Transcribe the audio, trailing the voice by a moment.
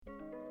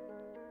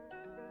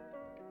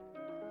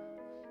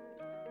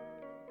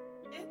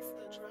It's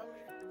the drummer.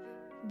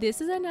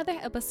 This is another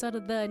episode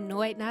of the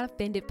Annoyed Not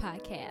Offended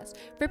podcast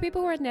for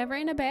people who are never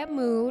in a bad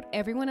mood.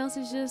 Everyone else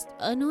is just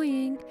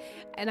annoying.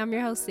 And I'm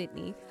your host,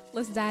 Sydney.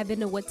 Let's dive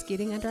into what's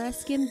getting under our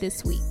skin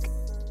this week.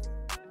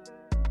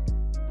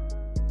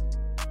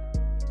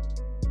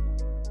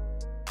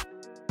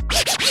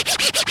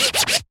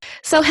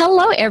 So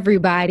hello,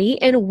 everybody,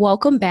 and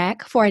welcome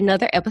back for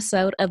another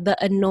episode of the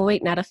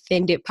Annoyed Not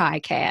Offended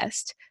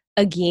podcast.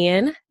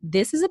 Again,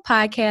 this is a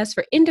podcast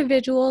for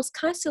individuals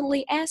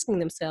constantly asking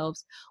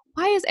themselves,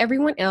 why is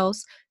everyone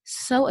else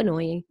so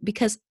annoying?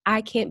 Because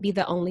I can't be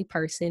the only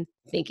person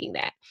thinking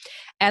that.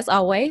 As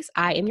always,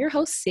 I am your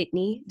host,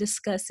 Sydney,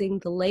 discussing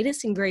the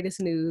latest and greatest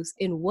news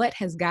in what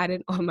has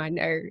gotten on my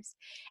nerves.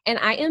 And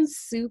I am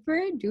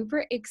super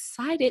duper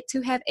excited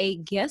to have a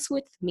guest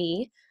with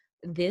me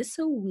this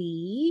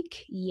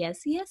week.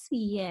 Yes.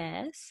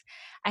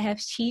 I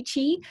have Chi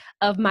Chi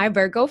of My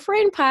Virgo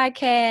Friend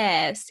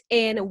podcast,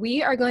 and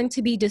we are going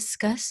to be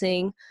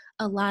discussing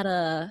a lot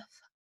of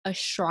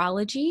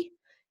astrology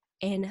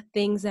and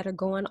things that are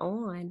going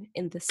on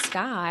in the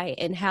sky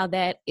and how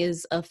that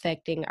is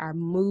affecting our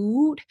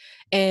mood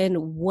and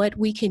what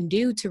we can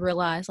do to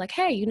realize, like,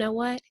 hey, you know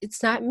what?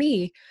 It's not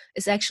me.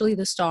 It's actually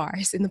the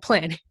stars and the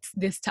planets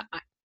this time.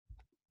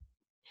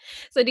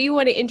 So do you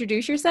want to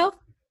introduce yourself?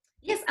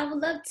 Yes, I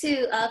would love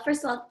to.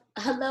 First of all,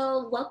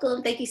 hello,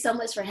 welcome. Thank you so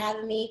much for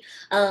having me.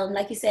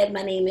 Like you said,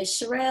 my name is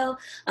Sherelle.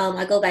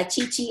 I go by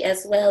Chi Chi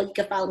as well. You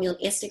can follow me on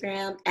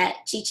Instagram at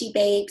Chi Chi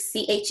Babe,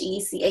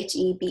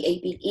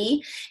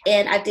 CheCheBabe.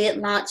 And I did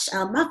launch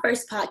my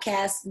first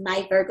podcast,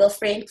 My Virgo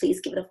Friend. Please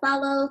give it a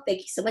follow. Thank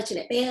you so much in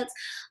advance.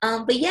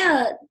 But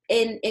yeah,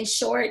 in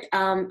short,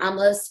 I'm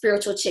a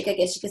spiritual chick, I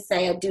guess you could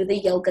say. I do the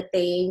yoga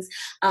things.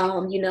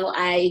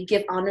 I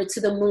give honor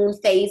to the moon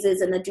phases,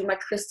 and I do my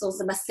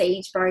crystals and my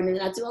sage burning,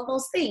 and I do all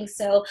those things.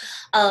 So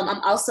I'm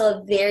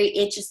also very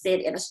interested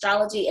in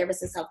astrology. Ever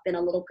since I've been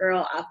a little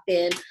girl, I've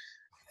been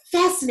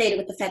fascinated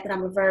with the fact that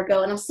I'm a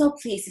Virgo, and I'm so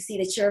pleased to see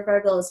that you're a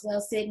Virgo as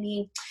well,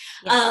 Sydney.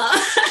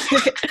 Yes.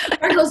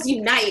 Virgos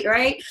unite,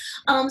 right?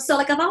 So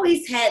I've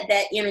always had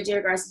that energy in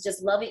regards to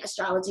just loving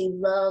astrology.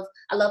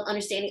 I love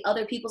understanding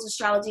other people's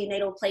astrology,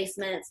 natal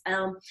placements.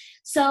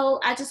 So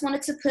I just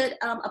wanted to put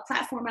a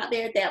platform out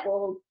there that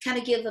will kind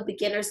of give a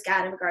beginner's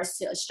guide in regards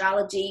to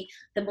astrology,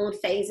 the moon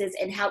phases,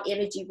 and how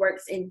energy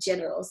works in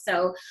general.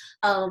 So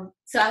I'm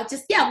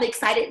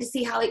excited to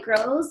see how it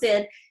grows,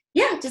 and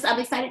I'm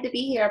excited to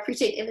be here. I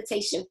appreciate the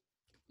invitation.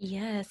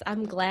 Yes,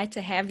 I'm glad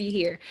to have you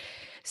here.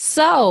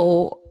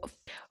 So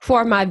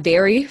for my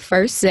very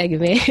first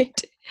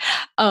segment,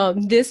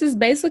 this is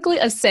basically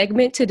a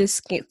segment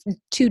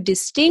to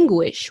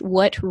distinguish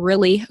what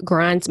really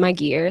grinds my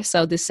gears.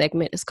 So this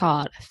segment is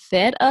called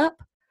Fed Up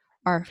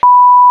or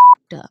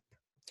Up.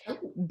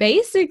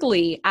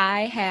 Basically,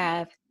 I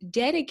have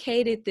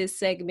dedicated this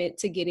segment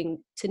to getting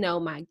to know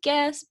my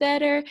guests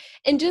better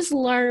and just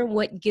learn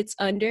what gets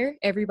under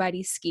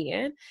everybody's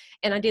skin.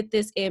 And I did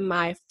this in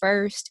my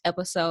first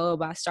episode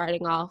by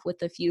starting off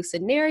with a few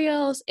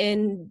scenarios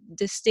and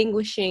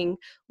distinguishing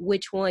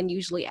which one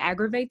usually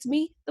aggravates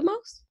me the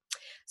most.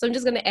 So I'm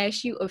just going to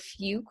ask you a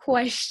few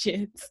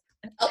questions.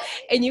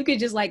 And you could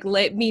just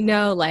let me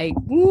know,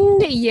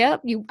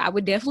 yep, I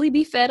would definitely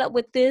be fed up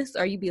with this,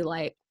 or you'd be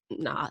like,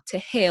 nah, to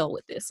hell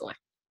with this one.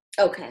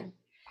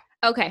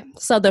 Okay,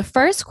 so the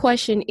first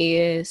question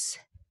is,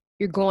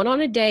 you're going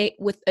on a date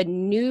with a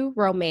new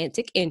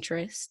romantic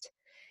interest,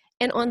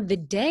 and on the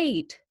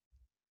date,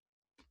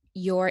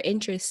 your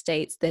interest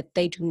states that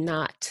they do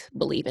not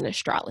believe in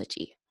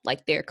astrology.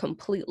 They're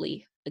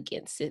completely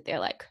against it. They're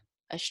like,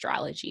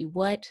 astrology,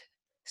 what?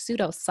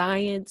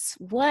 Pseudoscience,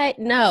 what?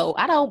 No,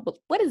 I don't.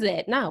 What is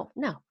it? No.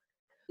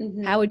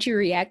 Mm-hmm. How would you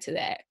react to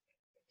that?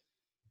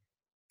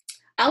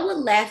 I would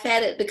laugh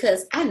at it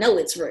because I know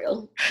it's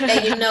real.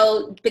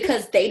 And,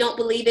 because they don't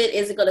believe it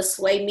isn't going to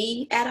sway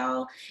me at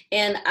all.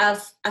 And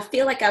I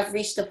feel like I've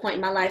reached a point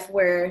in my life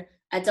where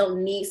I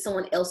don't need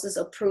someone else's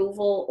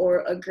approval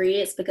or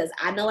agreement because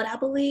I know what I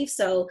believe.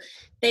 So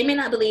they may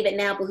not believe it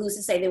now, but who's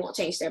to say they won't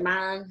change their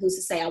mind? Who's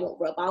to say I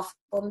won't rub off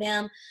on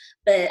them?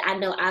 But I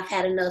know I've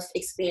had enough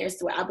experience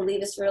to where I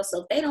believe it's real.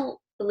 So if they don't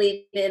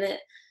believe in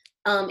it,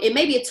 it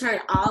may be a turn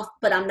off,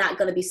 but I'm not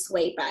going to be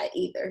swayed by it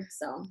either.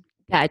 So.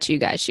 Got you.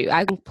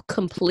 I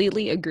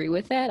completely agree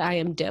with that. I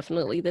am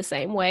definitely the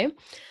same way.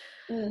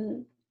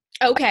 Mm-hmm.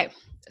 Okay,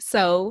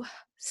 so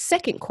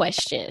second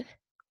question.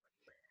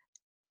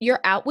 You're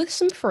out with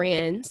some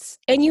friends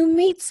and you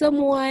meet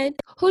someone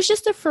who's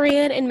just a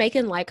friend and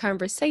making light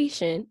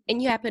conversation,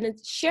 and you happen to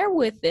share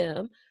with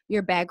them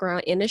your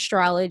background in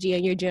astrology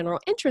and your general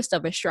interest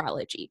of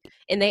astrology.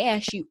 And they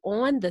ask you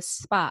on the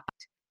spot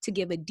to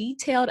give a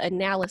detailed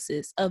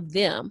analysis of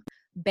them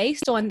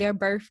based on their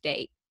birth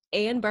date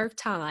and birth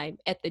time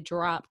at the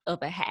drop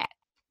of a hat.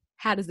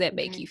 How does that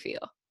make you feel?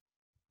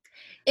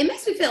 It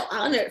makes me feel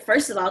honored,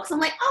 first of all, because I'm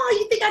like, oh,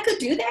 you think I could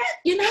do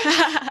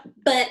that?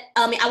 But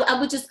I mean, I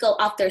would just go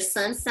off their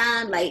sun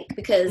sign, like,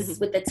 because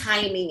with the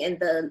timing and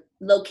the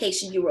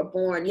location you were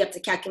born, you have to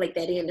calculate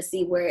that in to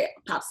see where it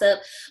pops up.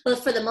 But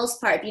for the most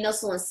part, if you know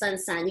someone's sun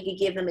sign, you can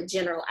give them a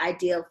general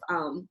idea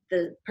of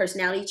the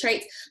personality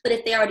traits. But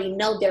if they already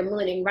know their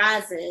moon and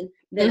rising,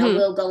 then I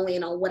will go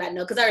in on what I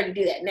know, because I already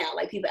do that now.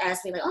 Like, people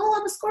ask me, like, "Oh,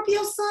 I'm a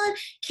Scorpio sun,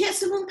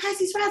 Cancer moon,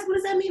 Pisces rising. What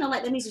does that mean?" I'm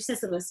like, "That means you're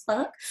sensitive as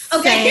fuck."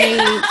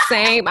 Okay.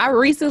 Same. I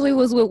recently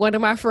was with one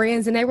of my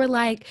friends, and they were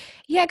like,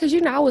 "Yeah, because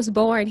I was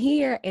born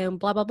here, and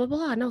blah blah blah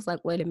blah." And I was like,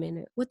 "Wait a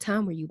minute, what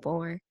time were you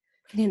born?"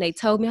 And then they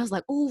told me, I was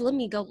like, "Oh, let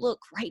me go look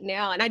right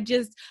now." And I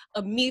just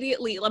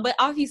immediately, but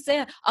off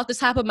the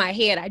top of my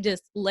head, I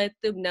just let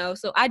them know.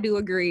 So I do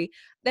agree.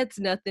 That's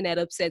nothing that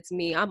upsets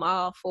me. I'm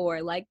all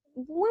for, like,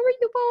 when were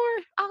you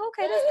born? Oh,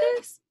 okay, that's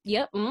this.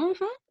 Yep.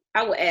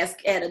 I would ask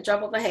at a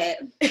drop of a hat.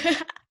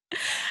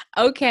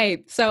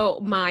 Okay, so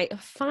my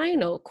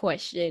final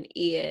question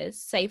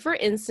is, say for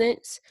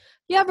instance,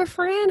 you have a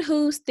friend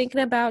who's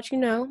thinking about,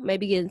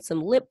 maybe getting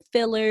some lip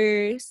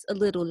fillers, a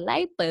little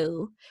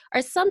lipo,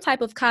 or some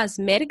type of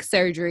cosmetic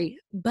surgery,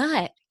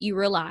 but you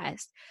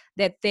realize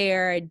that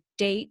their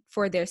date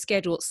for their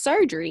scheduled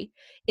surgery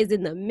is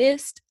in the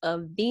midst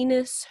of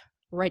Venus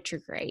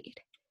retrograde.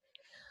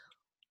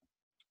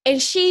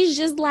 And she's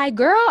just like,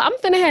 "Girl, I'm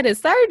finna have this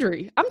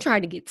surgery. I'm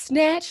trying to get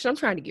snatched. I'm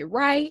trying to get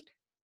right.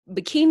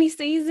 Bikini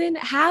season."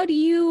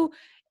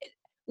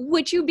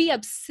 Would you be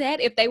upset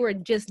if they were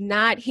just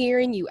not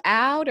hearing you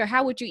out? Or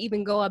how would you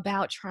even go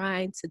about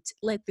trying to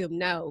let them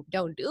know,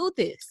 don't do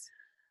this?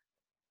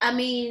 I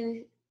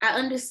mean, I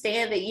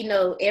understand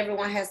that,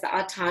 everyone has the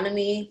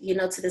autonomy,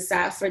 to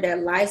decide for their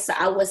life. So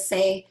I would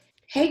say,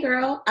 "Hey,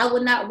 girl, I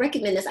would not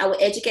recommend this." I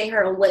would educate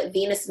her on what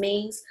Venus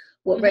means,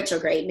 what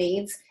retrograde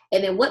means,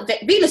 and then what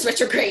Venus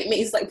retrograde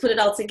means, like, put it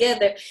all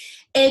together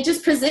and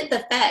just present the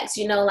facts,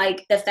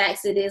 like, the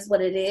facts, it is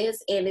what it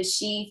is. And if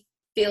she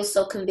feels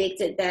so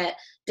convicted that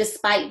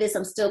despite this,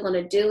 I'm still going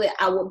to do it,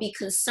 I will be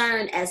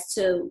concerned as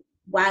to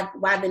why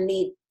the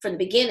need from the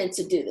beginning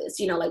to do this,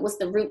 like, what's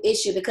the root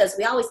issue? Because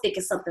we always think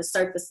it's something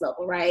surface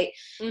level, right?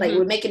 Like,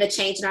 we're making a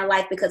change in our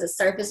life because it's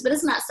surface, but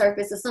it's not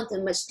surface. It's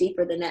something much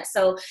deeper than that.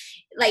 So,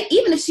 like,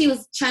 even if she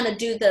was trying to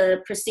do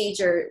the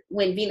procedure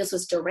when Venus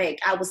was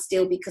direct, I would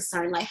still be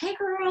concerned, like, "Hey,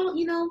 girl,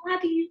 why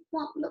do you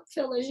want lip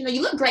fillers?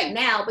 You look great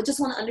now, but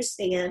just want to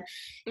understand."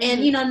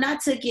 And,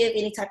 not to give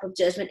any type of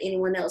judgment to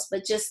anyone else,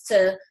 but just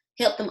to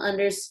help them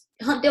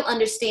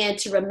understand,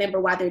 to remember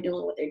why they're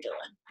doing what they're doing.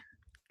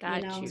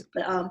 Got you.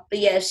 But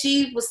yeah,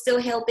 she was still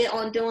hell bent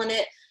on doing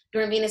it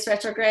during Venus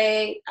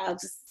retrograde. I'll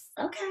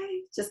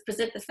just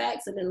present the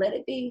facts and then let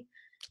it be.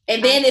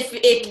 And then if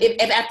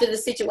after the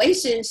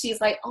situation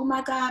she's like, "Oh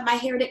my God, my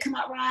hair didn't come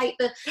out right,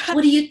 but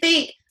what do you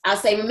think?" I'll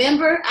say,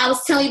 "Remember, I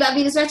was telling you about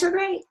Venus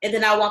retrograde," and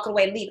then I'll walk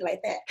away and leave it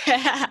like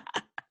that.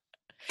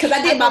 Because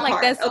I did my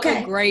part. That's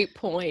a great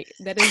point.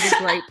 That is a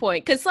great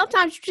point. Because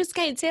sometimes you just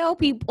can't tell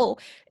people,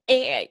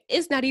 and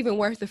it's not even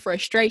worth the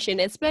frustration,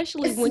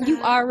 especially when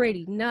you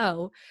already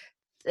know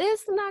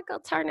it's not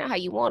going to turn out how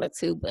you want it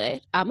to,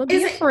 but I'm going to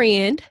be a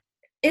friend.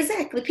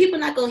 Exactly. People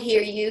not going to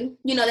hear you.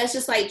 That's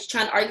just like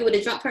trying to argue with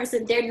a drunk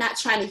person. They're not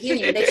trying to hear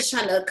you. They're just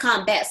trying to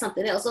combat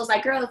something else. So it's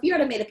like, girl, if you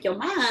already made up your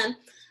mind,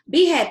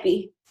 be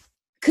happy.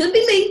 Could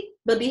be me,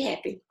 but be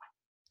happy.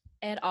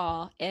 At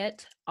all.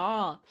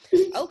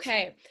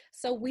 Okay,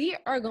 so we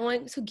are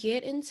going to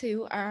get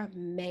into our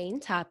main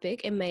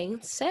topic and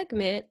main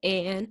segment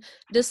and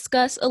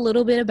discuss a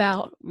little bit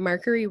about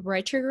Mercury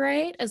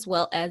retrograde as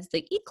well as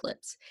the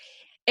eclipse.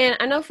 And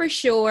I know for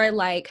sure,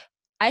 like,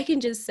 I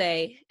can just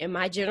say, in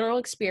my general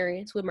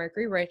experience with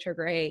Mercury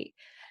retrograde,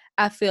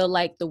 I feel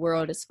like the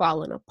world is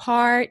falling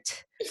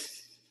apart.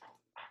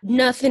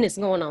 Nothing is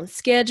going on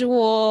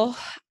schedule.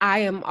 I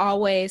am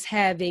always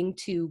having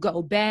to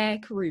go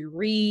back,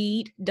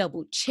 reread,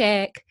 double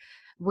check,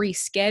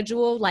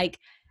 reschedule. Like,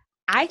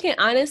 I can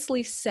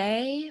honestly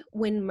say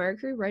when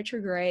Mercury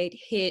retrograde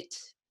hit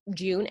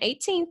June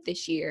 18th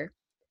this year,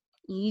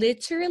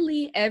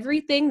 literally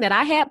everything that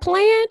I had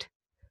planned,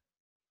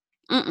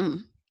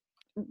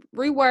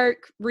 rework,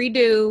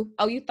 redo.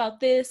 Oh, you thought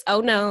this?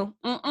 Oh, no.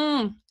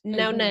 No.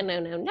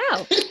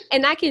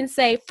 And I can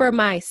say for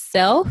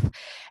myself,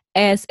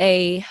 as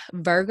a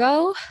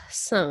Virgo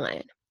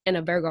sun and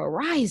a Virgo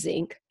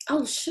rising.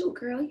 Oh, shoot,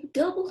 girl, you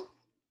double.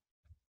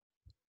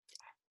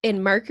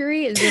 And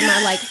Mercury is in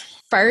my, like,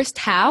 first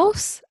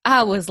house.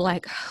 I was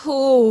like,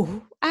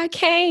 "Oh, I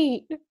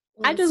can't.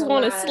 I just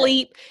want to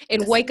sleep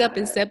and wake up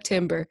in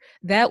September."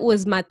 That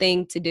was my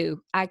thing to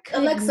do.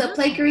 Alexa,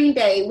 play Green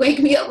Day. Wake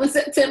me up when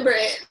September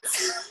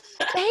ends.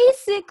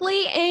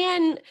 Basically,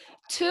 and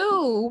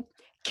two,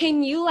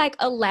 can you, like,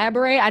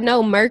 elaborate? I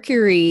know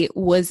Mercury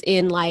was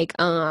in, like,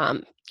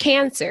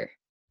 Cancer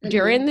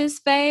during this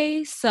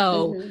phase.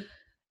 So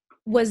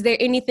was there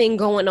anything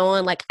going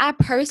on? Like, I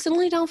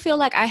personally don't feel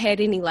like I had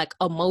any, like,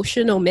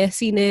 emotional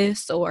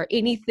messiness or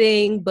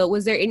anything, but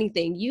was there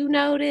anything you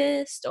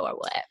noticed or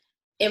what?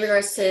 In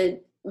regards to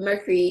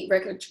Mercury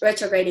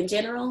retrograde in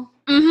general?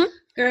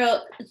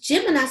 Girl,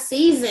 Gemini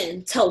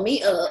season told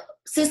me up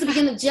since the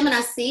beginning of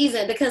Gemini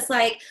season, because,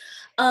 like,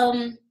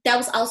 That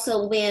was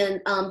also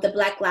when the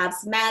Black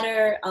Lives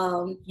Matter,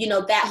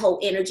 that whole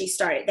energy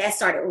started. That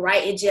started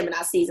right in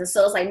Gemini season.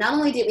 So it's like not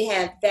only did we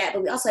have that,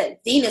 but we also had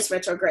Venus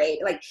retrograde.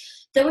 Like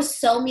there were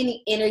so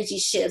many energy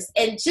shifts,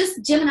 and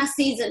just Gemini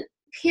season.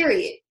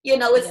 Period.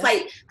 It's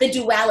like the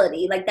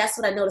duality. Like that's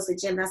what I noticed with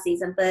Gemini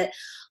season. But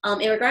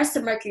in regards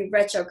to Mercury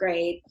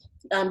retrograde,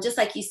 just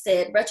like you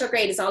said,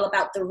 retrograde is all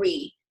about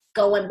the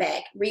going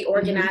back,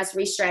 reorganize,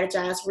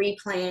 re-strategize,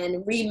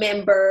 replan,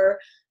 remember,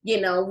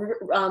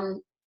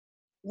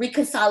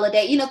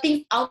 reconsolidate,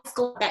 things always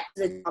go back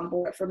to the drawing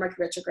board for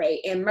Mercury retrograde.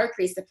 And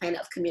Mercury is the planet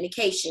of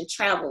communication,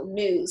 travel,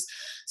 news.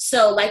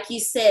 So like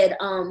you said,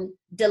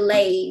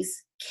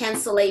 delays,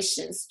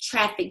 cancellations,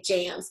 traffic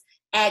jams,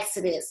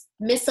 accidents,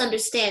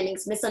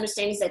 misunderstandings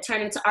that turn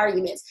into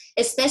arguments,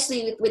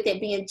 especially with it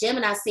being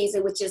Gemini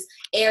season, which is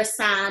air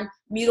sign,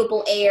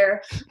 mutable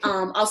air,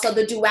 also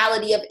the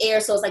duality of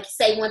air. So it's like you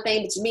say one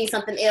thing, but you mean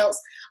something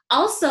else.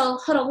 Also,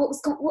 hold on, I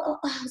was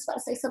about to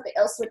say something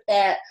else with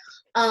that.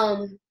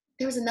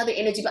 There was another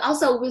energy, but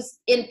also it was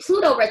in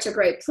Pluto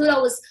retrograde.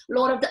 Pluto was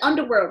Lord of the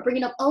Underworld,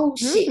 bringing up old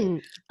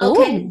shit.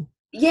 Okay. Ooh.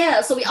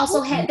 Yeah, so we also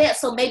had that.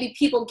 So maybe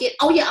people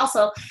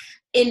also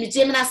in the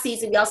Gemini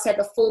season, we also had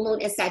the full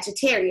moon in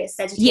Sagittarius.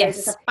 Sagittarius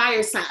is a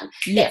fire sign.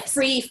 That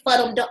free,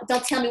 fuddle,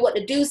 don't tell me what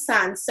to do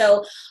sign.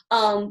 So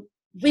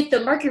with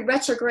the Mercury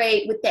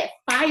retrograde, with that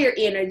fire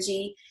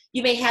energy,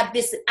 you may have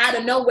this out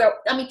of nowhere.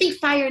 I mean, think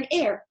fire and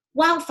air,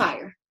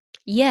 wildfire.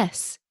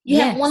 Yes. You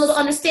have one little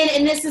understanding,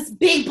 and there's this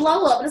big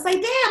blow up. And it's like,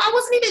 damn, I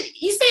wasn't even,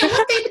 you said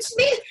one thing, but you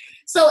mean.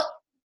 So,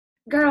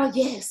 girl,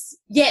 yes.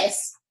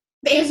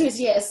 The answer is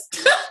yes.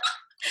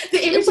 The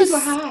energies were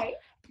high.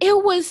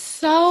 It was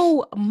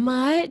so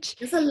much.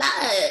 It's a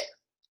lot.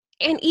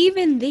 And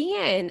even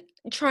then,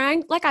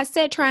 trying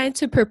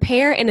to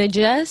prepare and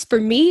adjust, for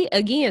me,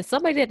 again,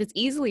 somebody that is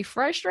easily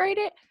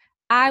frustrated,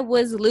 I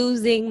was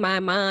losing my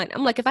mind.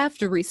 I'm like, if I have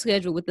to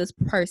reschedule with this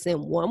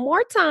person one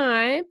more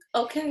time.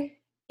 Okay.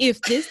 If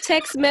this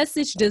text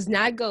message does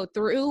not go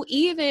through,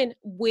 even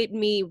with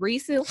me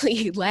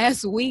recently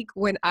last week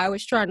when I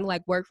was trying to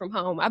work from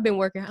home, I've been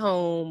working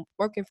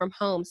from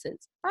home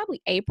since probably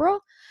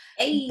April.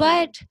 Hey.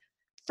 But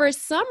for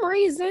some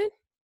reason,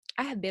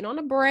 I have been on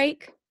a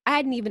break. I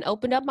hadn't even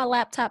opened up my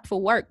laptop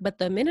for work. But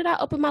the minute I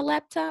opened my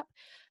laptop,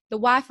 the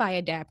Wi-Fi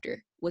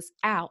adapter was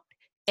out.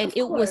 And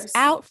it was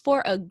out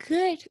for a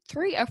good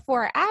 3 or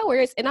 4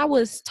 hours. And I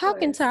was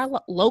talking to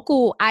our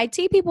local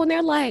IT people, and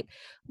they're like,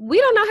 we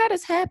don't know how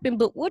this happened,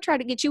 but we'll try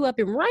to get you up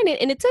and running.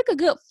 And it took a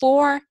good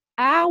 4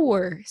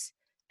 hours.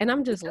 And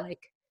I'm just like,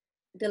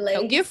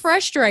 don't get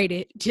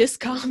frustrated. Just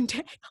calm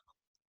down.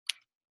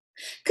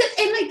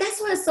 And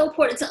that's why it's so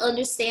important to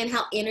understand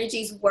how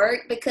energies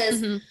work, because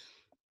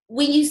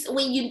when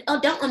you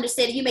don't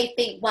understand it, you may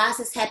think, why is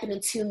this happening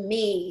to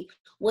me?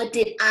 What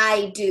did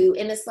I do?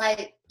 And it's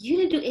like, you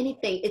didn't do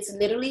anything. It's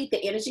literally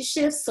the energy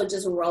shifts. So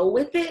just roll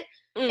with it.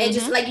 And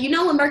just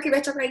when Mercury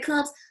retrograde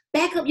comes,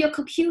 back up your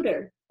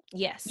computer.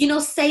 Yes.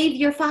 Save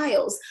your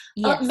files.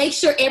 Yes. Make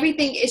sure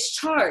everything is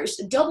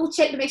charged. Double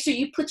check to make sure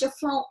you put your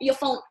phone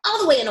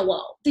all the way in the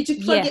wall. Did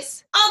you plug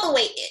it all the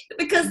way in?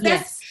 Because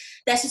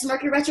that's just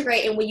Mercury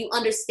retrograde. And when you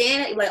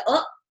understand it, you're like,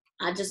 oh,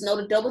 I just know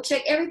to double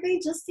check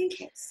everything just in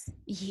case.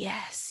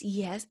 Yes.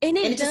 And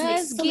it just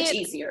makes it so much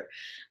easier.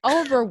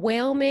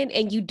 Overwhelming,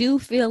 and you do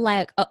feel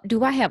like,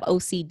 do I have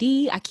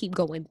OCD? I keep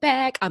going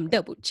back. I'm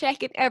double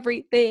checking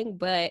everything,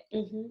 but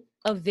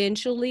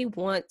eventually,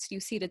 once you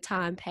see the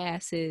time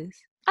passes,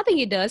 I think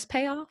it does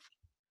pay off.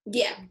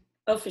 Yeah.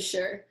 Oh, for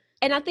sure.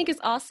 And I think it's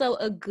also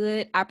a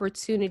good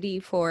opportunity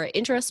for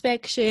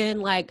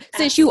introspection.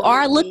 Since you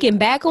are looking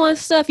back on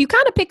stuff, you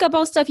kind of pick up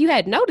on stuff you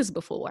hadn't noticed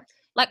before.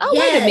 Wait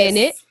a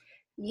minute.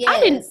 Yes. I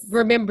didn't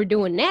remember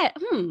doing that.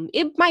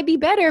 It might be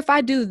better if I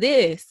do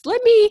this.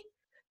 Let me.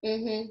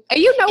 And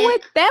you know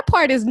what? That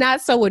part is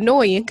not so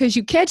annoying because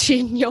you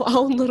catching your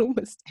own little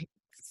mistakes.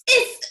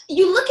 It's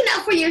you looking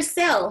out for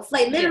yourself.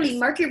 Literally,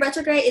 Mercury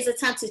retrograde is a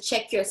time to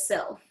check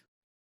yourself.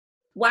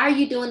 Why are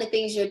you doing the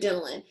things you're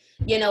doing?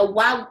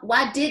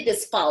 Why did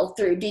this fall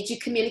through? Did you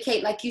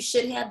communicate like you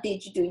should have?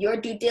 Did you do your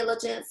due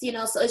diligence?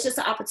 So it's just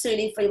an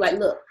opportunity for you.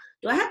 Look,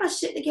 do I have my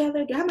shit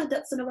together? Do I have my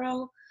ducks in a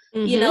row?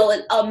 And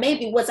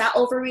maybe was I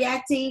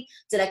overreacting?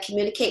 Did I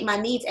communicate my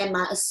needs? Am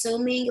I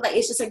assuming?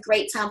 It's just a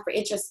great time for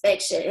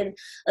introspection. And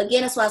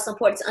again, that's why it's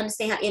important to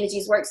understand how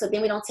energies work, so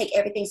then we don't take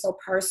everything so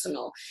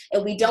personal,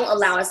 and we don't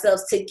allow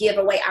ourselves to give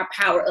away our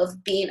power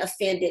of being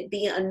offended,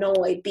 being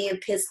annoyed, being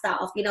pissed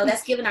off.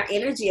 That's giving our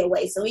energy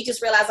away. So we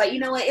just realize, you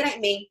know what, it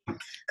ain't me.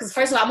 Because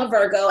first of all, I'm a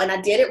Virgo and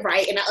I did it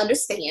right and I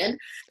understand.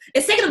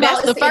 And second of all,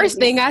 that's the first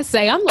thing I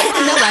say. I'm like,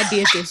 I know I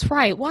did this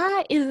right.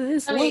 Why is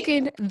this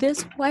looking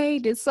this way?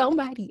 Did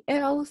somebody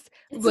else?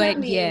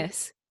 But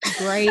yes,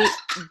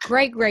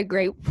 great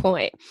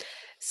point.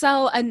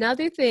 So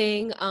another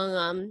thing,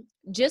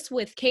 just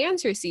with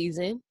Cancer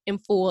season in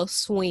full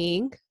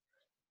swing,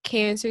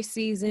 Cancer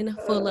season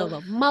full of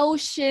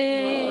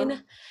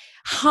emotion,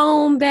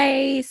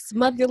 home-based,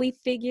 motherly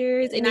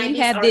figures, and then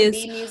you have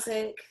this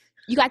music.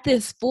 you got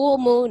this full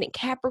moon in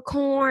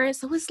Capricorn.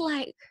 So it's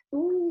like,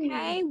 Ooh.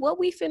 okay, what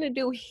we finna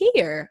do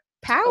here?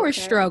 Power Okay.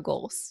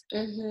 struggles.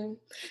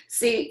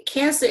 See,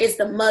 Cancer is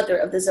the mother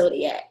of the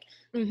zodiac.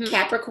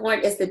 Capricorn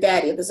is the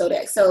daddy of the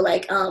zodiac. So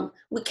like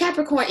with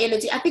Capricorn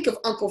energy, I think of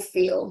Uncle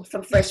Phil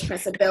from Fresh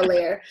Prince of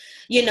Bel-Air.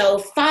 You know,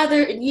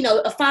 father, you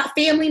know, a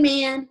family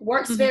man,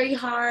 works very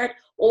hard,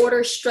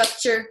 order,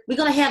 structure. We're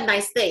gonna have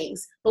nice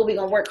things, but we're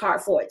gonna work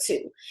hard for it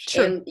too.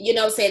 True. And you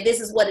know, saying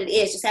this is what it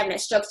is, just having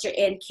that structure.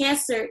 And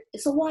Cancer,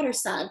 it's a water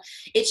sign.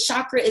 Its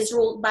chakra is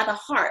ruled by the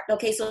heart.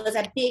 Okay, so it's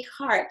a big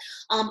heart.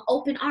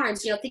 Open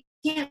arms, you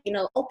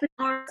know, open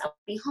arms, I'll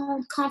be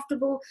home,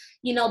 comfortable,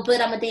 you know,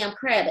 but I'm a damn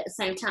crab at the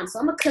same time. So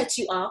I'm gonna cut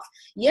you off.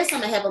 Yes, I'm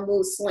gonna have a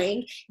mood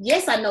swing.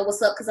 Yes, I know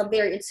what's up because I'm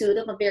very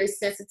intuitive, I'm very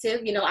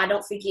sensitive, you know, I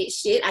don't forget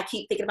shit. I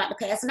keep thinking about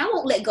the past and I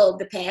won't let go of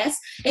the past.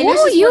 And Whoa,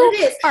 this is you what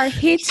it is. are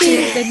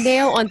hitting the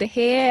nail on the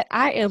head.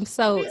 I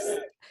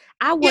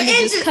want to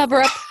just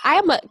cover up. I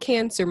am a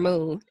Cancer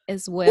moon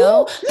as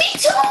well. Ooh, me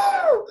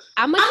too.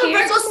 I'm a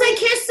Virgo, Sun,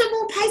 Cancer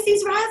moon,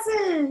 Pisces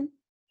rising.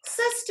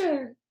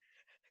 Sister.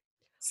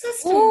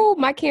 Oh,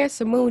 my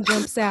Cancer moon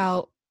jumps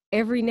out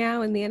every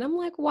now and then. I'm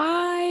like,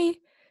 why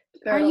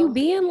are you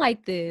being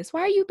like this?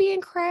 Why are you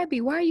being crabby?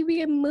 Why are you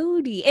being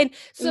moody? And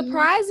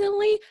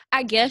surprisingly,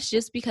 I guess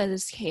just because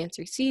it's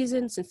Cancer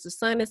season, since the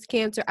sun is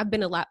Cancer, I've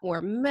been a lot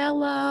more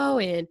mellow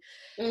and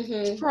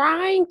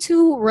trying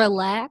to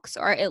relax,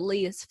 or at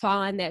least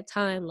find that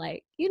time.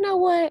 Like, you know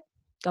what?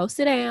 Go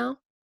sit down.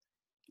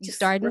 You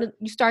starting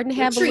to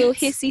have a little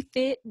hissy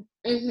fit.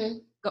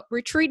 Go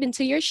retreat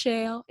into your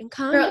shell and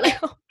calm down. Like,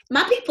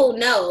 my people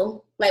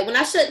know, like when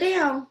I shut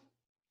down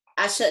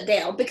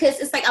because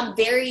it's like I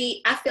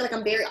feel like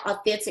I'm very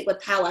authentic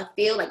with how I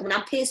feel. Like when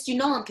I'm pissed, you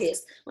know I'm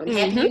pissed. When I'm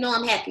happy, you know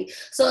I'm happy.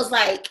 So it's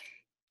like,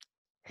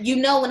 you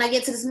know, when I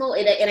get to this mood,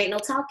 it ain't no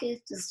talking.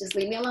 Just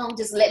leave me alone.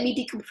 Just let me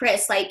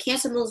decompress. Like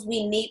Cancer moons,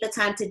 we need the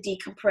time to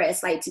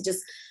decompress, like to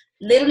just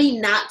literally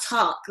not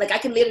talk. Like I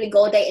can literally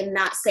go a day and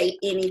not say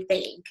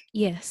anything.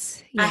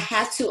 Yes. I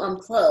have to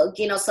unplug,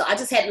 you know, so I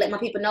just had to let my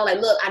people know,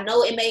 like, look, I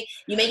know you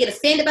may get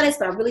offended by this,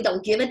 but I really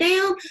don't give a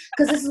damn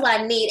because this is what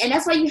I need. And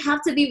that's why you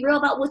have to be real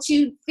about what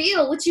you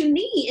feel, what you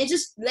need, and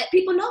just let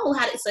people know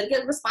so they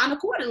can respond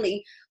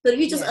accordingly. But if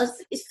you just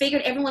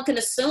figured everyone can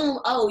assume,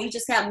 oh, you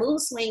just have mood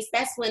swings,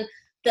 that's when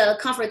the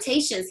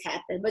confrontations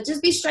happen. But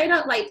just be straight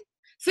up, like,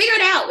 figure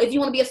it out if you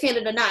want to be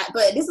offended or not.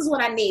 But this is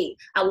what I need.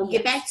 I will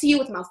get back to you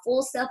with my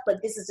full self,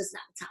 but this is just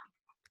not the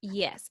time.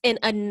 Yes. And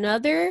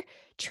another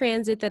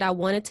transit that I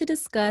wanted to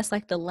discuss,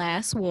 like the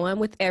last one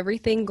with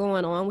everything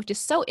going on, which is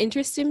so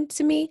interesting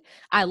to me.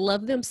 I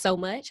love them so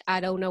much. I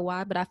don't know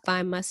why, but I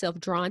find myself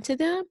drawn to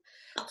them.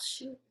 Oh,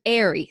 shoot.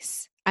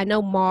 Aries. I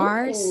know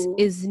Mars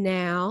is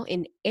now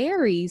in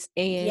Aries,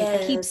 and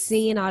I keep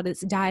seeing all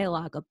this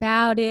dialogue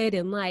about it.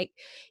 And like,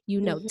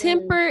 you know,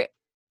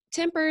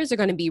 tempers are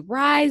going to be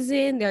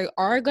rising. There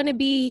are going to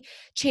be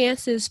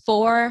chances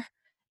for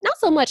not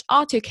so much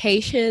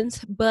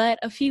altercations, but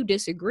a few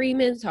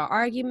disagreements or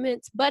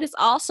arguments. But it's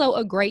also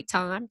a great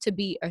time to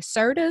be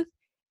assertive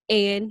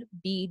and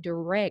be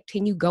direct.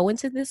 Can you go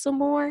into this some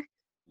more?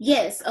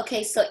 Yes.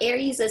 Okay. So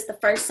Aries is the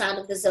first sign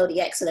of the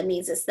zodiac. So that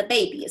means it's the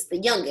baby. It's the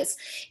youngest.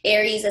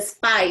 Aries is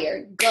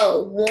fire,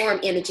 go, warm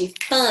energy,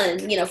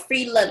 fun, you know,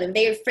 free loving,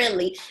 very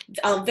friendly,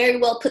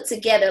 very well put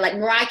together. Like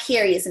Mariah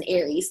Carey is an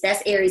Aries.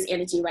 That's Aries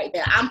energy right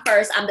there. I'm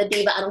first. I'm the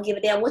diva. I don't give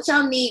a damn what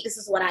y'all need. This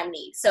is what I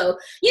need. So,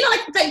 you know,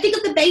 like think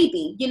of the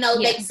baby, you know,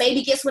 like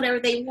baby gets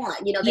whatever they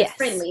want, you know, they're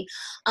friendly.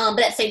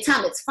 But at the same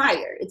time, it's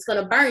fire. It's going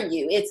to burn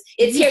you. It's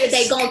here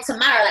today, gone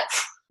tomorrow.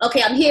 Like,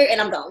 okay, I'm here and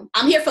I'm gone.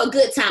 I'm here for a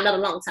good time, not a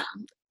long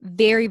time.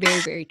 Very,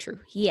 very, very true.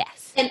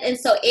 Yes. And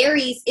so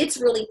Aries,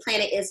 its ruling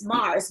planet is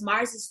Mars.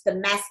 Mars is the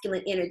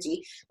masculine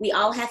energy. We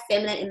all have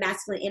feminine and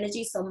masculine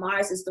energy. So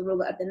Mars is the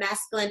ruler of the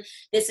masculine.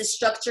 This is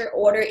structure,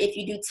 order. If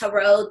you do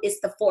tarot,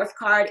 it's the fourth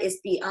card. It's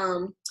the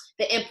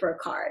Emperor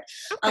card.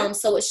 Okay.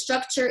 So it's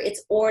structure,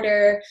 it's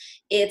order,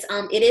 it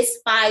is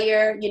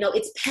fire, you know,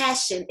 it's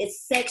passion,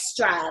 it's sex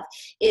drive,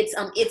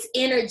 it's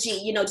energy,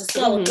 you know, just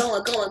going.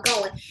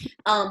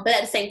 But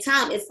at the same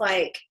time, it's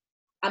like,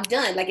 I'm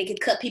done. Like it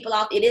could cut people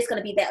off. It is going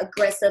to be that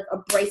aggressive,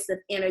 abrasive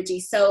energy.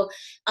 So,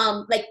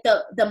 like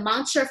the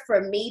mantra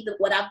for me,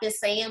 what I've been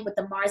saying with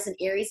the Mars and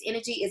Aries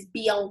energy is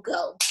be on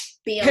go.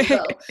 Be on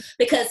go.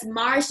 Because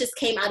Mars just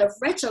came out of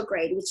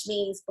retrograde, which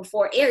means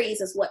before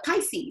Aries is what,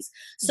 Pisces.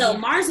 So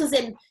Mars was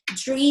in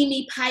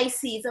dreamy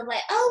Pisces of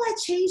like, oh, I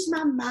changed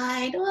my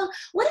mind. Well,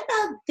 what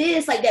about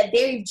this? Like that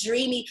very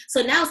dreamy.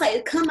 So now it's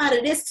like come out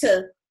of this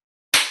to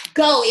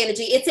go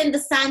energy. It's in the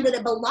sign that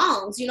it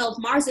belongs. You know,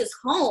 Mars is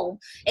home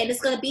and it's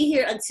going to be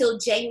here until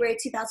January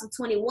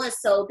 2021.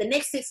 So the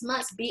next 6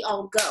 months, be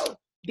on go.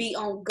 Be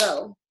on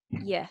go.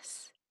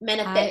 Yes.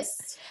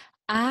 Manifest.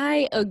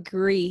 I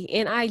agree.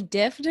 And I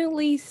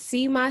definitely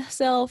see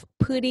myself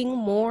putting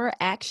more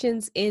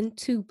actions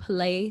into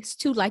place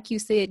to, like you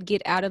said,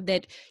 get out of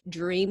that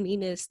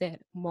dreaminess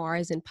that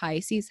Mars and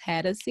Pisces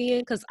had us in.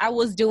 Because I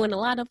was doing a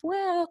lot of,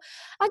 well,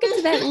 I'll get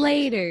to that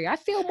later. I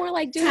feel more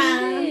like doing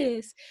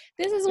this.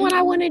 This is what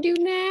I want to do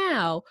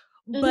now.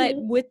 But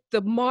with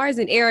the Mars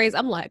and Aries,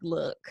 I'm like,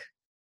 look,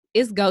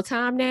 it's go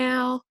time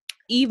now.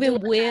 Even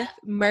with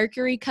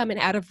Mercury coming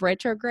out of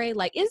retrograde,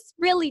 like it's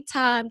really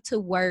time to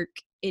work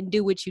and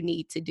do what you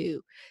need to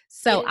do.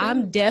 So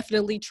I'm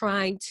definitely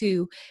trying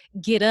to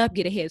get up,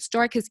 get a head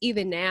start, because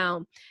even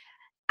now,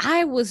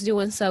 I was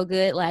doing so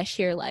good last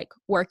year, like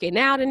working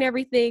out and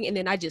everything, and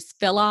then I just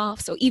fell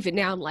off. So even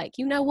now I'm like,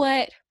 you know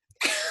what?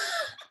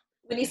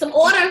 We need some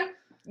order.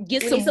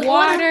 Get some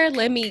water.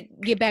 Let me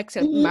get back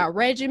to my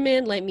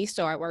regimen. Let me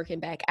start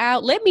working back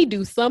out. Let me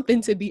do something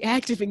to be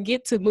active and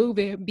get to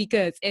moving,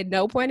 because at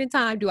no point in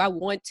time do I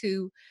want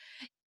to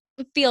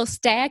feel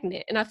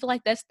stagnant. And I feel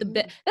like that's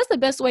the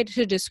best way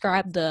to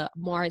describe the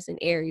Mars and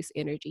Aries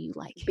energy.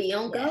 Like, be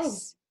on go.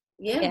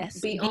 Yeah. Yes.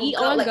 Be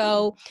on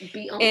go.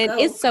 And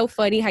it's so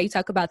funny how you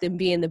talk about them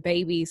being the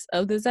babies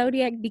of the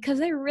zodiac, because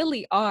they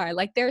really are.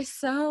 Like, they're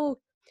so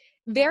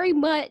very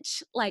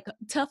much like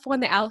tough on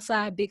the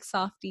outside, big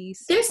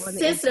softies. They're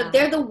sensitive.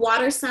 They're the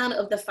water sign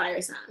of the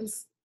fire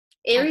signs.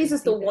 Aries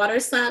is the water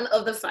sign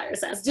of the fire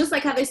signs. Just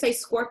like how they say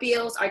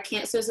Scorpios are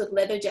Cancers with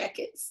leather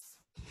jackets.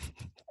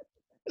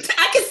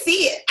 I can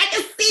see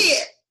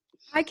it.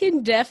 I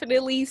can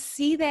definitely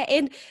see that.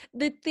 And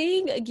the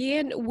thing,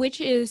 again,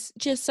 which is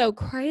just so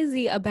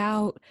crazy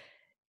about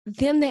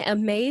them that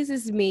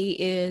amazes me,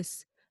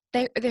 is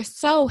they're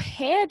so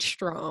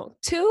headstrong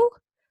too.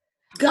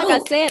 Go.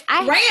 Like I said,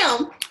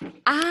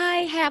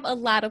 I have a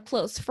lot of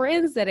close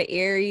friends that are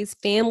Aries,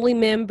 family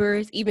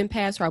members, even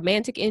past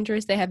romantic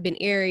interests that have been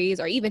Aries,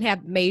 or even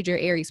have major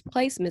Aries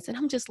placements. And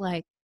I'm just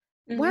like,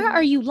 why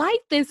are you like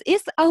this?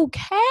 It's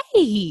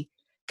okay.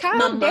 Calm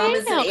down. My mom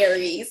is an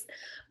Aries.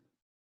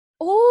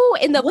 Oh,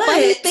 and the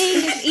funny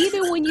thing is,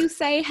 even when you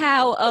say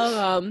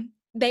how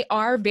they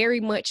are very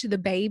much the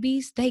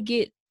babies, they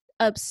get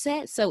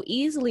upset so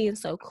easily and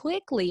so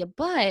quickly.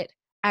 But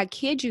I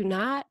kid you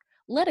not,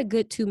 let a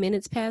good 2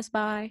 minutes pass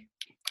by,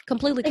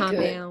 completely calm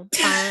down,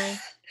 fine,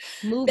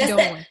 move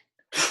on.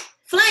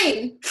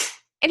 Flame.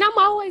 And I'm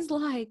always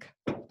like,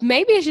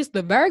 maybe it's just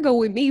the Virgo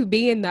with me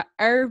being the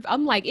earth.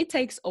 I'm like, it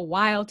takes a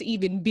while to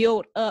even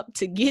build up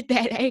to get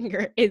that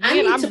anger. And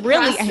then I'm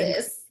really angry.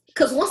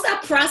 Because once I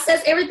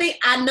process everything,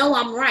 I know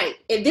I'm right.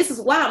 And this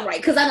is why I'm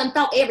right, because I done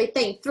thought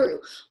everything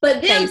through.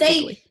 But then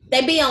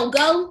they be on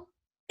go,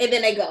 and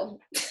then they go.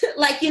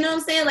 Like, you know what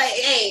I'm saying? Like,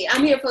 hey,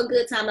 I'm here for a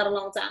good time, not a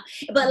long time.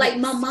 But like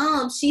my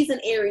mom, she's an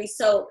Aries.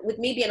 So with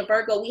me being a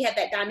Virgo, we have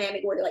that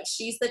dynamic where like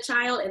she's the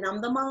child and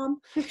I'm the mom.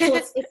 So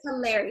it's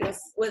hilarious.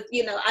 With,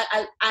 you know,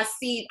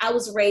 I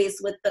was raised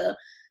with the,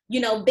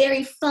 you know,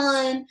 very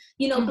fun,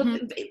 you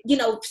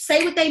know,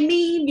 say what they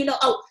mean, you know.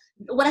 Oh,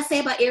 what I say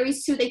about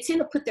Aries too, they tend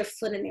to put their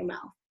foot in their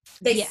mouth.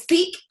 They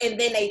speak and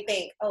then they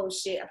think, oh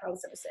shit, I probably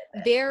should have said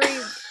that. Very,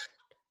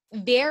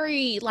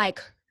 very like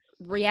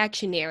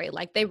reactionary.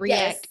 Like they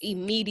react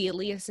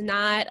immediately. It's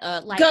not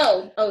like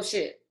go. Oh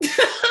shit.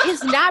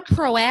 It's not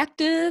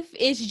proactive.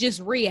 It's just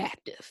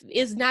reactive.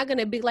 It's not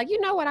gonna be like, you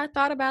know what, I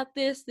thought about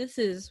this. This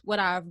is what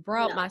I've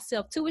brought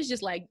myself to. It's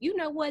just like, you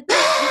know what,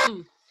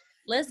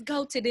 let's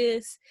go to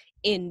this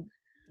in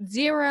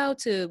 0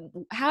 to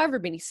however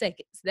many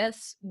seconds.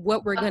 That's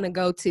what we're gonna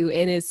go to.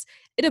 And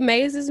it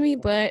amazes me,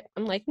 but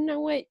I'm like, you know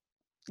what?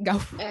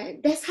 Go.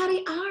 That's how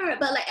they are.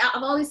 But like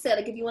I've always said,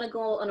 like if you want to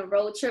go on a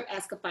road trip,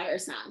 ask a fire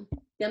sign.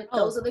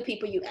 Those are the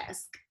people you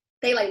ask.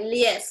 They like,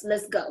 yes,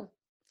 let's go.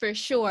 For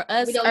sure.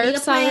 Us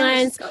earth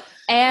signs,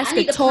 ask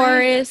a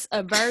Taurus,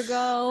 a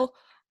Virgo,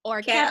 or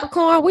a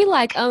Capricorn. We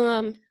like,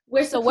 where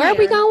are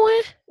we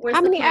going?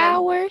 How many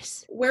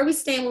hours? Where we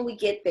staying when we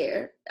get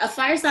there? A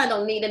fire sign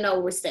don't need to know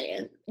where we're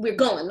staying. We're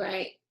going,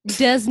 right?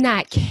 Does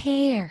not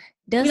care.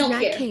 Does not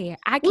care.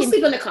 We'll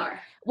sleep in the car.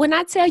 When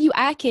I tell you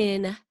I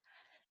can't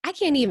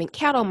even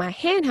count on my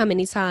hand how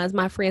many times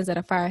my friends that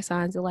are fire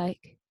signs are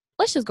like,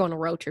 let's just go on a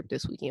road trip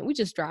this weekend. We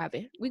just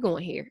driving. We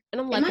going here.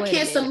 And I'm like, my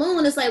Cancer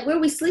moon is like, where are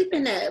we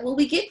sleeping at when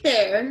we get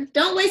there?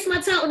 Don't waste my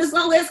time with this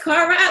long ass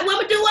car ride. What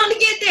would you want to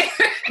get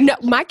there? No,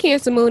 my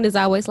Cancer moon is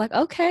always like,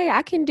 okay,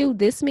 I can do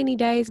this many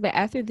days, but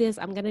after this,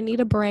 I'm going to need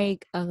a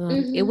break.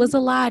 It was a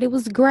lot. It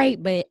was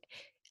great, but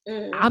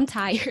I'm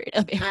tired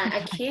of it.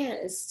 I can't.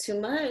 It's too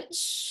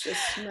much.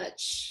 It's too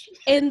much.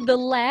 And the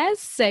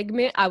last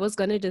segment I was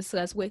going to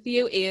discuss with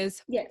you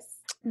is,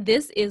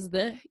 this is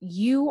the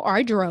You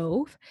Are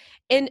Drove.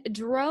 And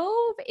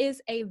drove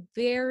is a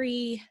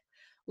very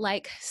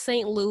like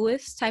St.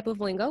 Louis type of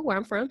lingo, where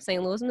I'm from,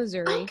 St. Louis,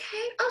 Missouri.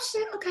 Okay. Oh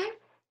shit. Okay.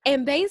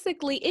 And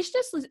basically it's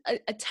just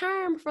a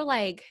term for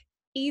like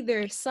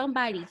either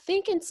somebody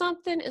thinking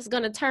something is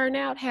going to turn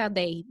out how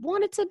they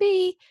want it to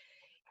be,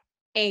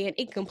 and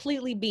it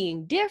completely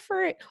being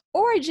different,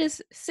 or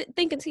just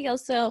thinking to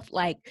yourself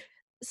like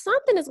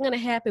something is going to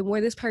happen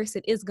where this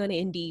person is going to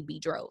indeed be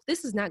drove.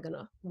 This is not going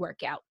to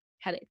work out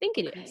how they think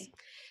it is.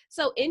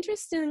 So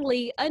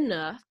interestingly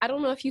enough, I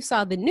don't know if you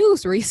saw the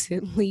news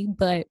recently,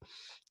 but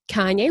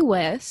Kanye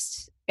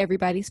West,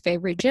 everybody's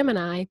favorite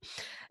Gemini,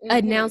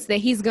 announced that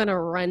he's going to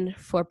run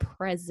for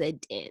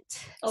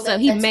president. So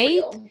he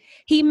made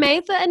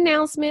the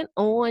announcement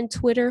on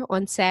Twitter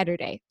on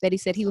Saturday that he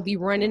said he would be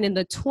running in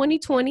the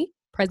 2020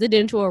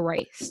 presidential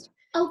race.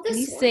 Oh, And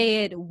he this one.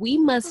 said, "We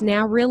must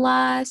now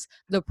realize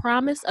the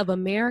promise of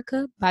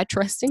America by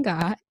trusting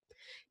God,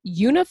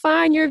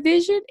 unifying your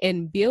vision,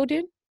 and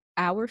building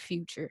our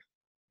future."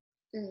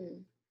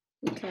 Mm,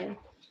 okay.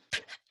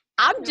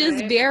 I'm All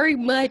just right. very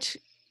much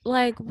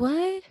like,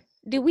 what?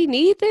 Did we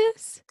need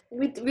this?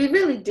 We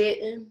really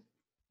didn't.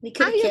 We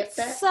could have I am kept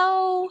that.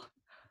 so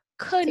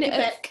Take it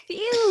back.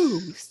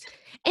 confused.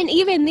 And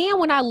even then,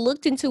 when I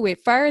looked into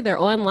it further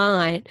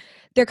online,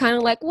 they're kind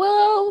of like,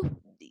 well,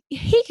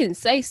 he can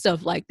say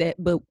stuff like that,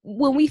 but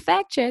when we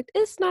fact checked,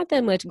 it's not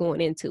that much going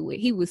into it.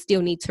 He would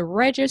still need to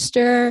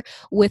register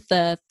with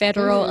the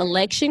Federal Mm,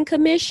 Election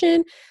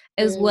Commission,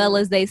 as well mm.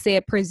 as they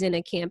said present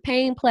a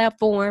campaign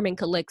platform and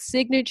collect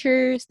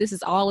signatures. This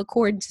is all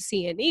according to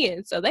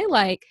CNN. So they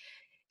like,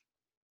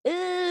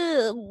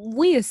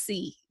 we'll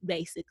see,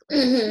 basically.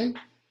 Mm-hmm.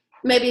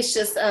 Maybe it's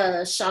just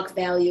shock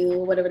value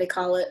or whatever they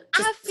call it,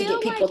 I just to get feel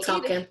people like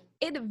talking.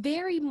 it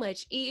very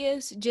much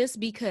is, just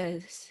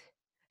because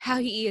how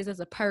he is as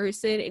a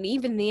person. And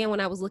even then, when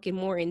I was looking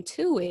more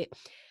into it,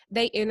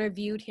 they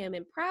interviewed him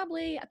in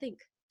probably, I think,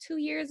 2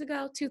 years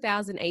ago,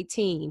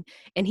 2018,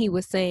 and he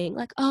was saying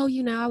like, oh,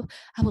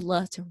 I would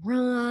love to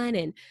run.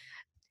 And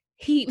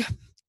he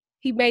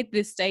he made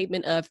this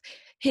statement of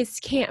his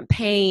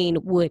campaign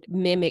would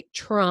mimic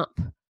Trump,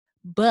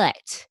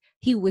 but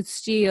he would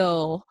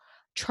still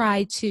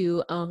try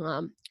to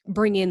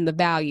bring in the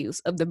values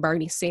of the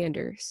Bernie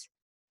Sanders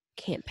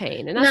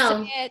campaign. And I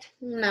No, said,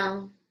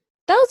 no.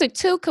 those are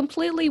two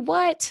completely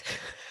what?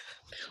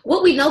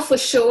 What we know for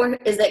sure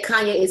is that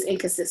Kanye is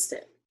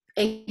inconsistent.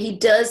 And he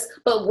does,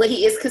 but what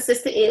he is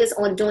consistent is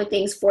on doing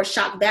things for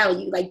shock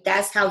value. Like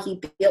that's how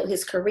he built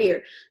his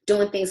career,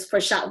 doing things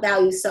for shock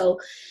value. So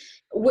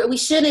we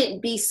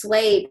shouldn't be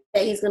swayed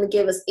that he's going to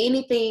give us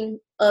anything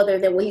other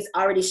than what he's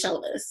already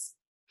shown us,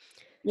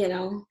 you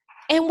know?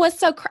 And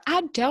what's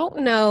I don't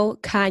know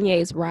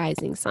Kanye's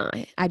rising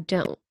sign. I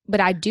don't. But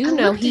I do I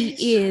know looked at he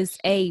his is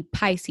chart. a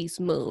Pisces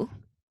moon.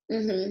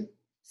 Mm-hmm.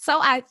 So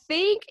I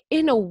think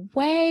in a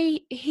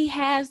way he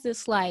has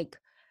this like,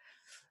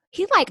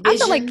 I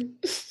feel like, Vision.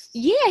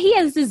 yeah, he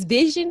has this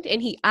vision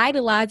and he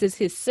idolizes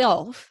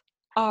himself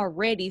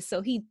already.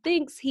 So he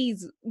thinks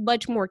he's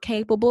much more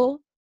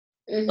capable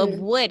of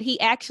Mm-hmm. what he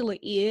actually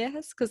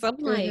is. Cause I'm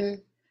like, Mm-hmm.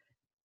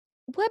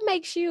 why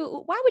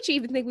would you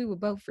even think we would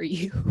vote for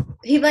you?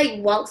 He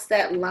like walks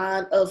that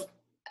line of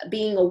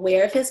being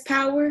aware of his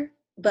power,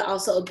 but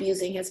also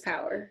abusing his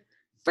power.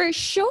 For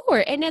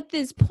sure. And at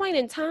this point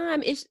in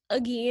time, it's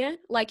again,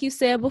 like you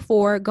said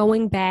before,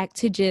 going back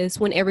to just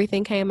when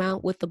everything came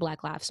out with the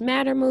Black Lives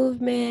Matter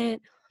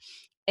movement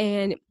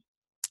and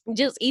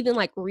just even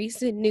like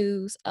recent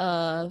news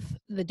of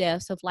the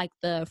deaths of like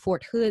the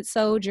Fort Hood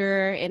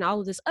soldier and all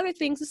of this other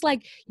things. It's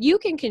like you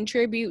can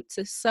contribute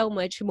to so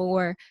much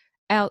more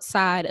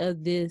outside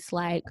of this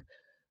like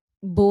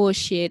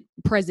bullshit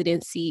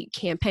presidency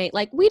campaign.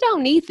 Like, we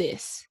don't need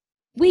this.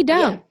 We Yeah.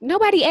 don't.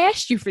 Nobody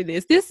asked you for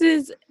this. This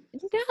is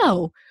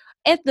no.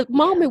 At the Yeah.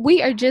 moment,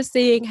 we are just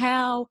seeing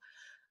how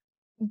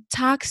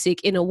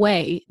toxic, in a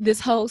way,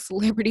 this whole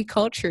celebrity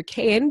culture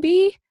can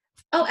be.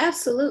 Oh,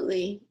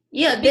 absolutely.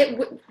 Yeah, Be-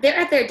 they're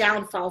at their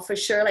downfall for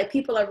sure. Like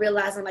people are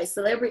realizing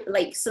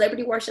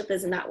celebrity worship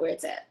is not where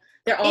it's at.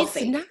 They're all It's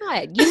fake.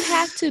 not. You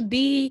have to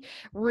be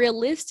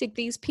realistic.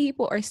 These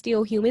people are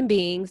still human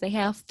beings. They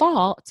have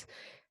faults.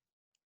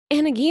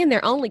 And again,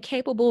 they're only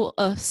capable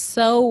of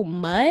so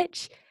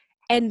much,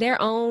 and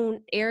their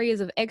own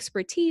areas of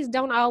expertise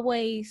don't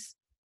always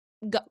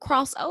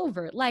cross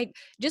over. Like,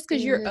 just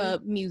because you're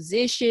Mm-hmm. a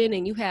musician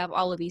and you have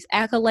all of these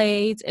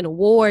accolades and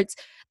awards,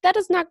 that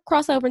does not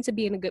cross over into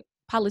being a good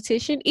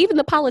politician. Even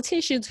the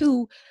politicians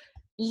who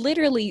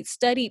literally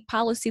studied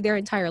policy their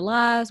entire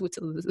lives with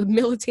the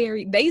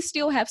military, they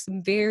still have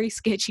some very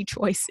sketchy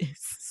choices.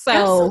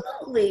 So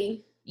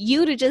Absolutely.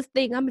 you to just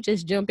think I'm gonna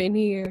just jump in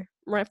here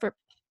right for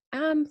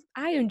I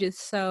am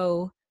just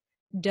so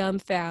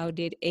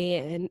dumbfounded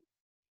and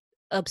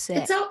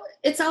upset.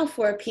 It's all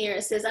for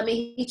appearances. I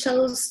mean, he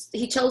chose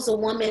a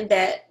woman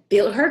that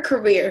built her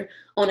career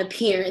on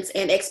appearance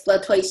and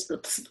exploitation.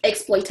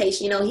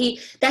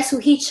 That's who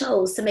he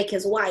chose to make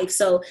his wife.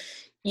 So,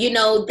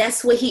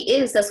 that's what he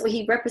is. That's what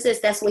he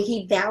represents. That's what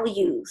he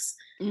values.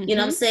 You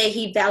know what I'm Mm-hmm. saying?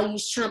 He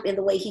values Trump in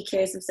the way he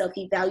carries himself.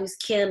 He values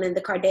Kim and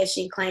the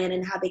Kardashian clan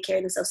and how they carry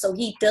themselves. So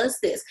he does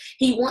this.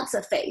 He wants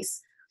a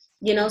face.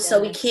 He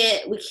So we does.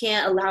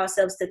 can't allow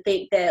ourselves to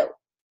think that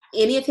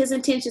any of his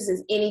intentions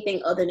is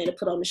anything other than to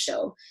put on the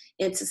show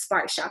and to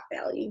spark shock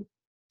value.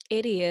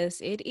 It is.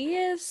 It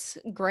is.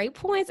 Great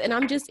points. And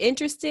I'm just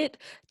interested.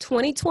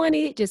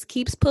 2020 just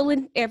keeps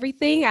pulling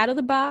everything out of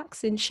the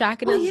box and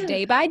shocking Oh us yeah,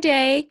 day by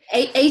day.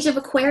 Age of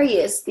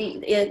Aquarius.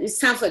 It's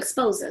time for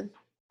exposing.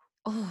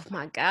 Oh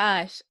my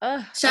gosh.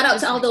 Shout I'm out to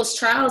just all like, those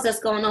trials that's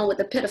going on with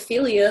the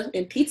pedophilia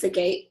and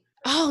Pizzagate.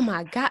 oh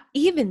my God.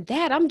 Even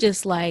that, I'm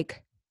just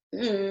like,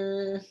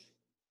 Mm,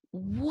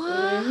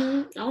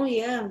 what? oh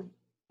yeah,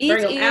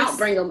 bring It them out, is.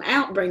 bring them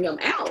out, bring them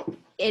out.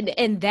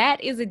 And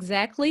that is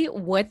exactly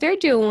what they're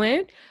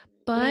doing.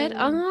 But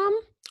Mm.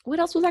 what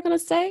else was I going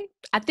to say?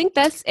 I think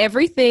that's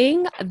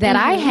everything that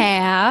I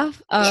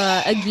have.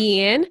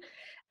 Again,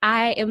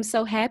 I am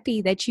so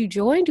happy that you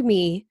joined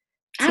me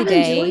today.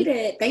 I've enjoyed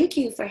it. Thank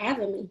you for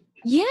having me.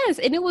 Yes,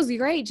 and it was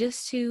great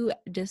just to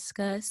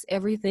discuss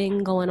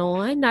everything going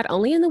on, not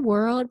only in the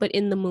world, but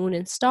in the moon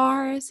and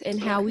stars, and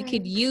how we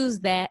could use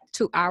that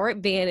to our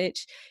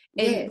advantage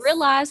and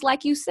realize,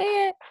 like you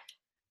said,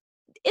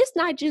 it's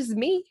not just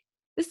me.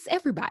 This is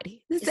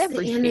everybody. This is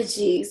everything. The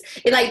energies.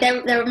 Like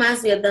that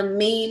reminds me of the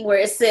meme where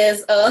it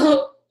says,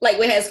 like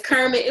when it has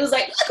Kermit, it was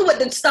like, look at what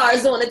the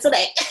stars doing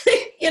today.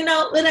 You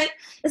know,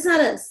 it's not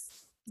us.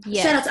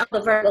 Yes. Shout out to all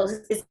the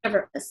Virgos. It's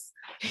never us.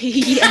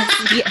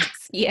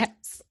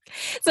 Yes.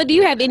 So do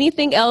you have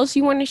anything else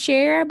you want to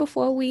share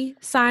before we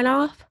sign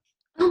off?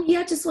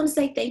 I just want to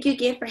say thank you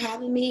again for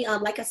having me.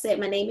 Like I said,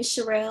 my name is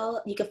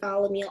Sherelle. You can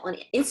follow me on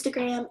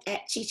Instagram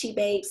at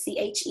CheCheBabe,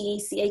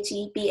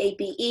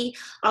 CheCheBabe.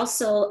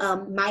 Also,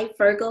 My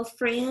Virgo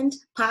Friend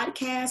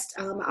podcast.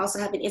 I also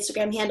have an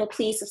Instagram handle.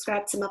 Please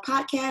subscribe to my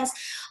podcast.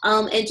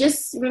 And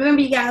just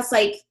remember, you guys,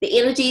 like the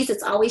energies,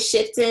 it's always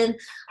shifting.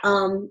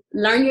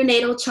 Learn your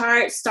natal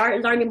chart.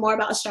 Start learning more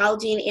about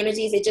astrology and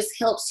energies. It just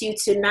helps you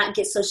to not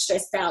get so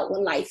stressed out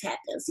when life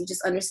happens. You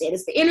just understand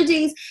it's the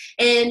energies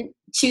and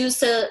choose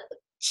to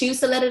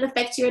let it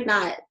affect you or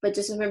not. But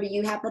just remember,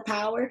 you have the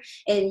power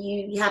and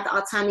you have the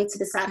autonomy to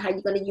decide how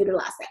you're going to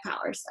utilize that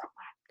power. So,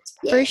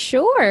 yeah. For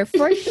sure.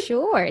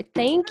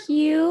 Thank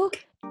you.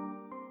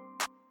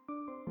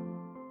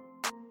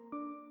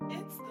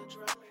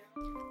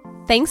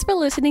 Thanks for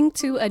listening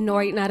to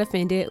Annoyed Not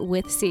Offended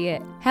with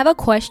Sia. Have a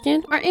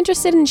question or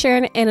interested in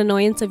sharing an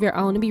annoyance of your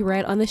own to be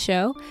read on the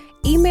show?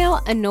 Email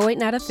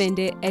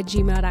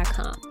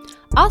annoyednotoffended@gmail.com.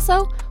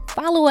 Also,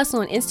 follow us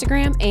on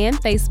Instagram and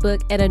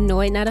Facebook at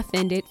Annoyed Not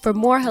Offended for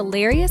more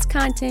hilarious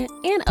content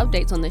and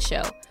updates on the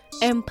show.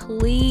 And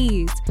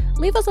please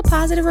leave us a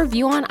positive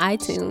review on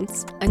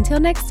iTunes. Until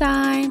next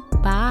time,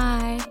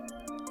 bye.